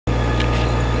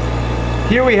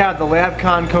Here we have the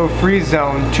Labconco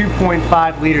FreeZone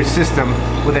 2.5 liter system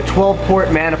with a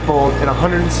 12-port manifold and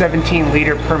 117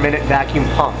 liter per minute vacuum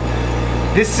pump.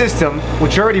 This system,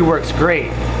 which already works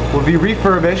great, will be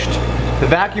refurbished, the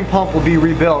vacuum pump will be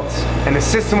rebuilt, and the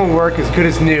system will work as good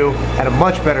as new at a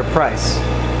much better price.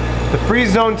 The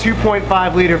FreeZone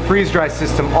 2.5 liter freeze-dry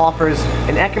system offers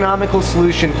an economical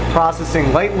solution for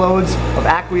processing light loads of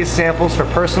aqueous samples for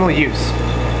personal use.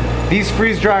 These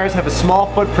freeze dryers have a small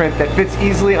footprint that fits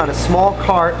easily on a small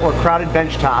cart or crowded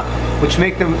benchtop, which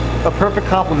make them a perfect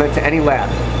complement to any lab.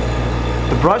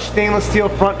 The brushed stainless steel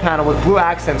front panel with blue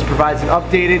accents provides an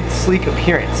updated, sleek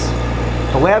appearance.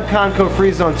 The Labconco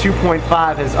FreeZone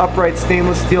 2.5 has upright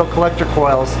stainless steel collector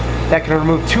coils that can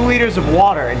remove 2 liters of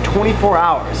water in 24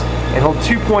 hours and hold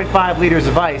 2.5 liters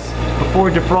of ice before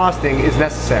defrosting is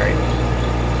necessary.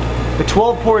 The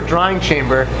 12-port drying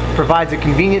chamber provides a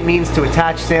convenient means to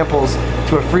attach samples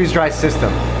to a freeze-dry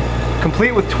system.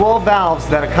 Complete with 12 valves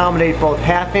that accommodate both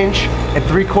half-inch and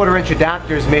 3/4-inch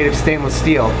adapters made of stainless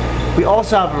steel, we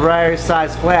also have a variety of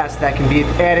size flasks that can be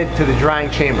added to the drying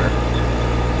chamber.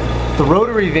 The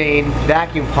rotary vane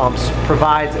vacuum pumps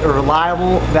provides a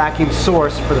reliable vacuum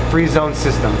source for the FreeZone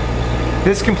system.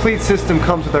 This complete system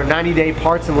comes with our 90-day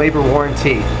parts and labor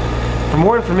warranty. For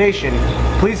more information,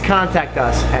 please contact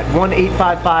us at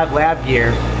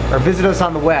 1-855-LAB-GEAR or visit us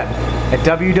on the web at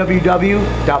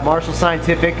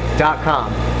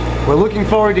www.marshallscientific.com. We're looking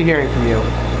forward to hearing from you.